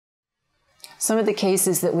Some of the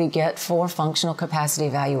cases that we get for functional capacity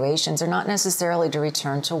evaluations are not necessarily to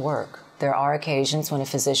return to work. There are occasions when a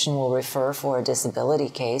physician will refer for a disability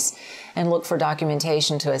case and look for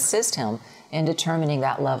documentation to assist him in determining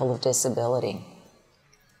that level of disability.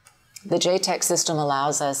 The JTECH system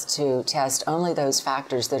allows us to test only those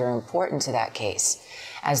factors that are important to that case.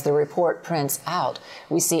 As the report prints out,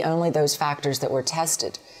 we see only those factors that were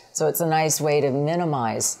tested. So it's a nice way to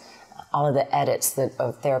minimize all of the edits that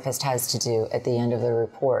a therapist has to do at the end of the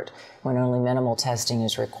report when only minimal testing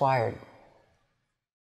is required.